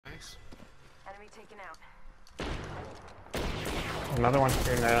Enemy taken out. Another one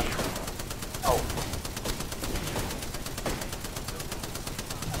here now. Oh.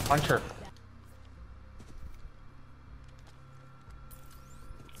 Punch her.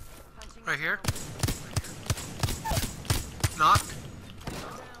 Right here. Knocked.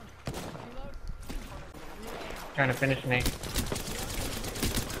 Trying to finish me.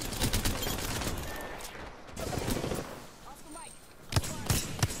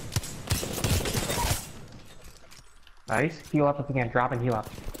 Nice. Heal up if you can. Drop and heal up.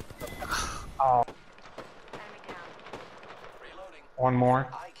 Oh. One more.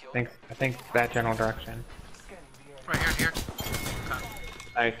 I think that general direction. Right here.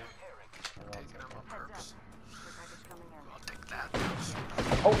 Nice. Taking him on purpose. I'll take that.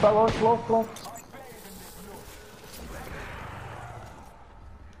 Oh, fellow, slow.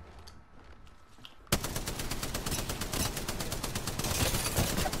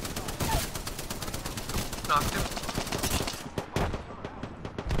 Knocked him.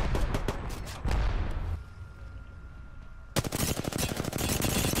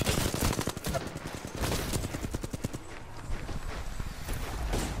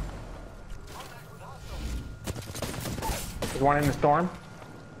 There's one in the storm.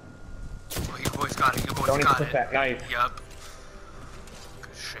 Oh, you boys got it. You boys Don't even got push it. that. Nice. Yup.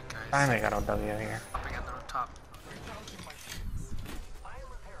 Good shit, guys. Finally got a W here. Up again, they're on top.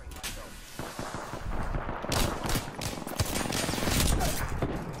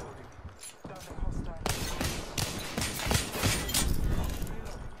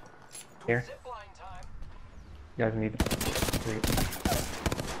 Here. You guys need to...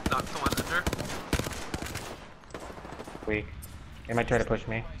 Knocked the one under. Weak. They might try to push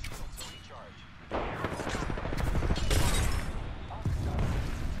me.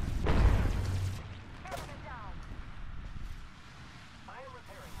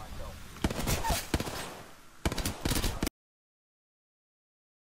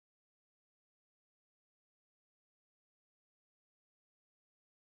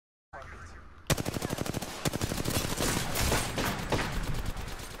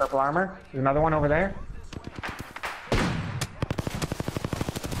 Purple armor. There's another one over there.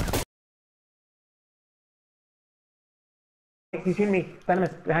 He's shooting me.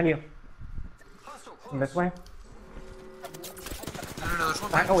 Venomous, behind you. From this way. No, there's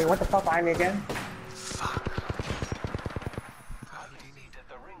one Oh wait, what the fuck? Behind me again? Fuck.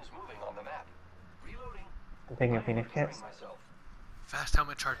 I'm taking a Phoenix kit. Fast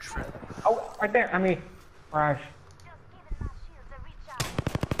helmet charge, friend. Oh, right there. On me. Mirage.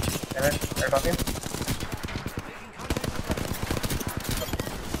 Right above you.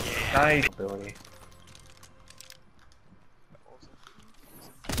 Nice ability.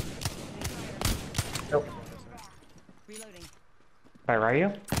 Nope. Reloading. Did I right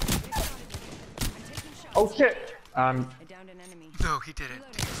you? Oh shit! I downed an enemy. No, he didn't.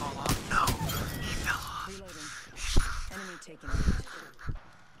 Did he fall off? No. He fell off. Reloading. Enemy taken out.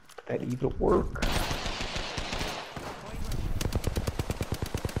 That evil work.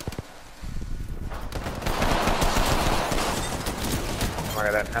 Oh my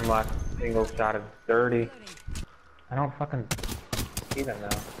god, that hemlock single shot is dirty. I don't fucking see them now.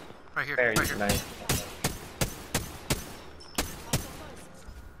 Right here. There, Right you here. nice.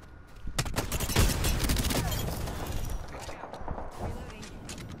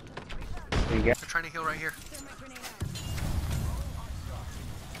 What you get? They're trying to heal right here.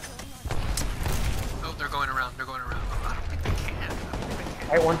 Oh, they're going around. Oh, I don't think they can.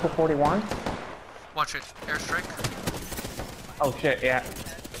 Hey, 1 for 41? Watch it. Airstrike. Oh shit, yeah.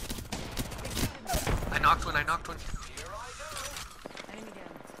 I knocked one. Enemy down.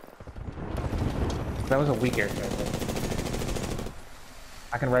 That was a weak airstrike.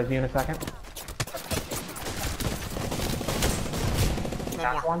 I can res you in a second.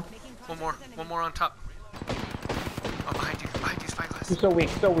 One more on top. Oh, behind you, Spyglass. He's so weak,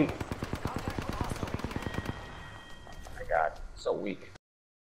 so weak. Oh my god, so weak.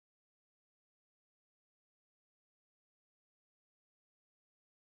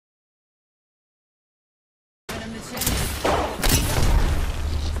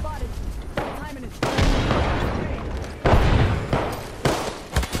 Spotted. Timing it.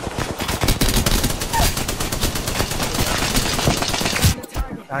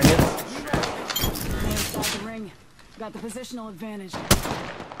 Behind you. Inside the ring. Got the positional advantage.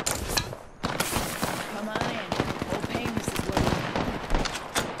 Come on in. Old Painless is waiting.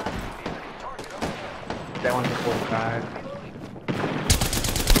 That one's a 45.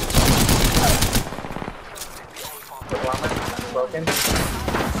 Purple armor broken.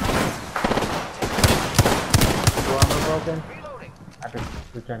 Purple armor broken. I have to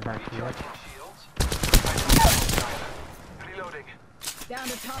return back to you. Down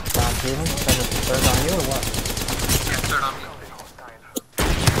to top. Down to him. Third on you or what? Yeah, third on me.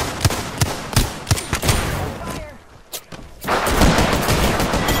 Fire.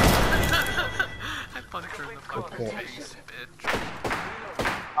 I punched her in the fucking face, bitch.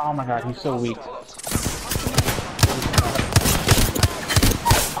 Oh my god, he's so weak.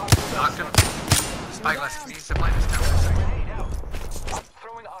 Knocked him. Spyglass, can you zip line this down for a second?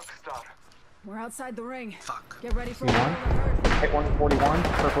 We're outside the ring. Fuck. Get ready for You won? Hit 141,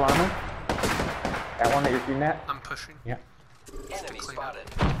 purple armor. That one that you're shooting at? I'm pushing. Yeah. Just to clean up.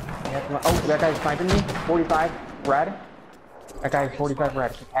 Yeah, oh, that guy's sniping me. 45 red. That guy's 45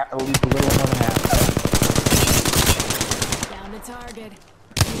 red. At least a little more than half. Down to target.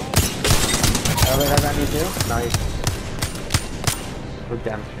 Oh, that got me too? Nice.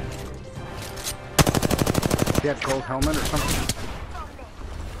 Redemption. He had gold helmet or something.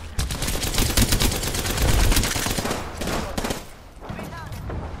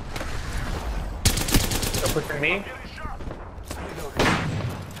 Still pushing me?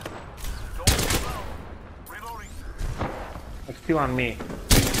 It's two on me.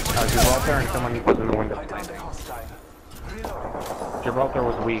 Gibraltar and someone was in the window. Gibraltar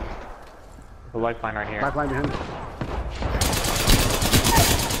was weak. The lifeline right here. Lifeline behind.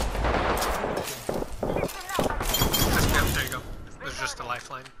 Yep, there you go. There's just a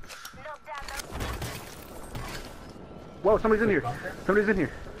lifeline. Whoa, somebody's in here. Somebody's in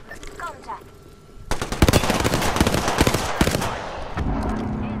here.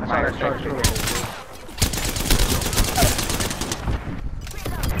 I saw that shark.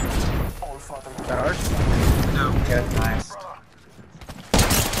 Is that ours? No. Yeah, that's nice.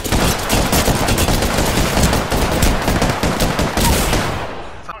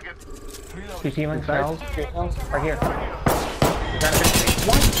 Two ceiling cells. Two cells. Right here. You gotta finish me.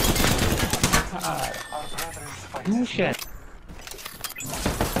 What? Oh shit.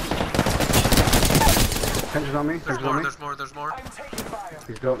 Tensions on me. There's Tensions on more, me. there's more.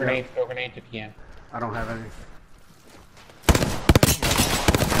 He's built. Grenades, throw grenades if you can. I don't have any.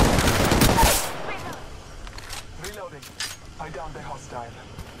 Reloading. I downed the hostile.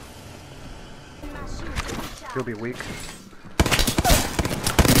 He'll be weak.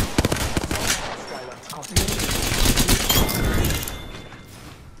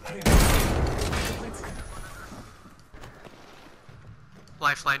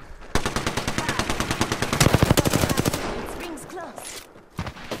 Lifeline. Rings close.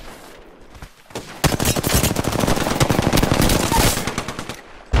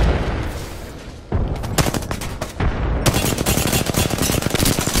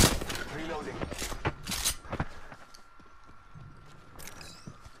 Reloading.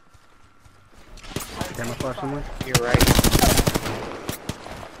 Camouflage somewhere. You're right.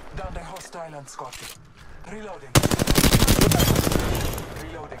 Down the hostile and Scotty. Reloading.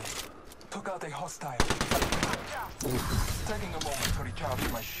 Reloading. Took out a hostile. Taking a moment to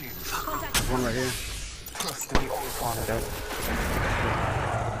recharge my shield. There's one right here. Trust the old father.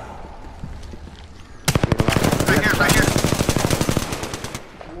 Right here, right here.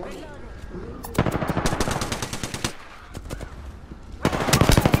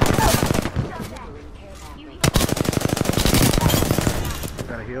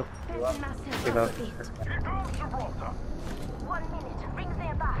 Got a heal. Give up. 1 minute, rings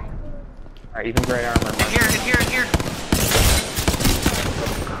nearby. Alright, even gray armor. In here, in here, in here.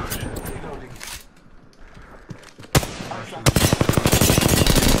 Reloading.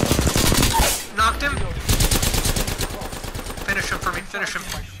 Knocked him. Finish him for me, finish him.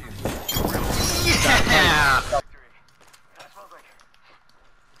 My shield. Yeah!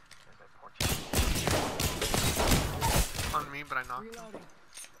 On me, but I knocked him. Reloading.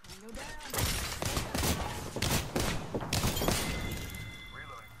 Go down.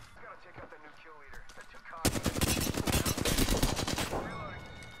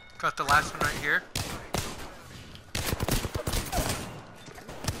 Got the last one right here.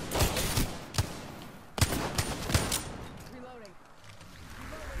 Reloading.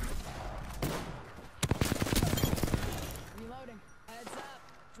 Reloading. Heads up.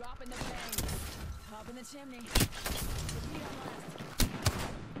 Dropping the bang. Top in the chimney. Repeat on last.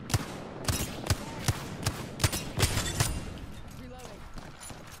 Reloading.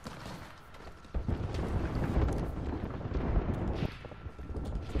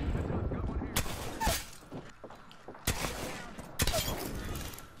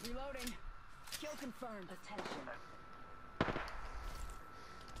 Reloading. Kill confirmed. Attention.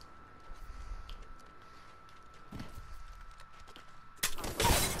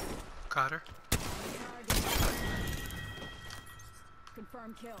 Got her.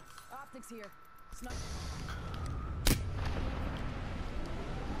 Confirmed kill. Optics here. Snuck.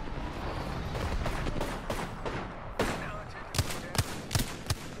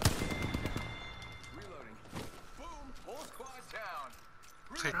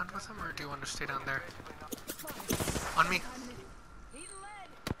 play around with him, or do you want to stay down there? On me. Eat lead.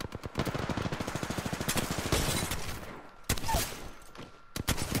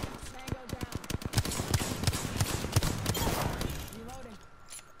 Tango down. Reloading.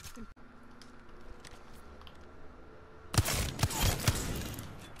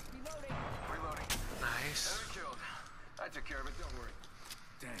 Reloading. Reloading. Nice. Enemy killed. I took care of it, don't worry.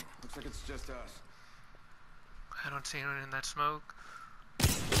 Dang, looks like it's just us. I don't see anyone in that smoke.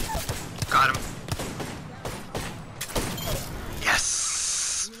 Got him.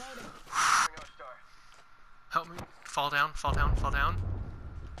 Yes! Reloading. Bring our star. Help me. Fall down, fall down, fall down.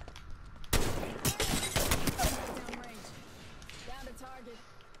 Down range. Down to target.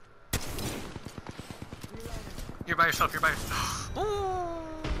 Reloading. You're by yourself, you're by yourself. Ooh,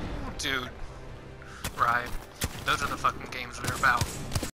 dude. Right. Those are the fucking games we're about.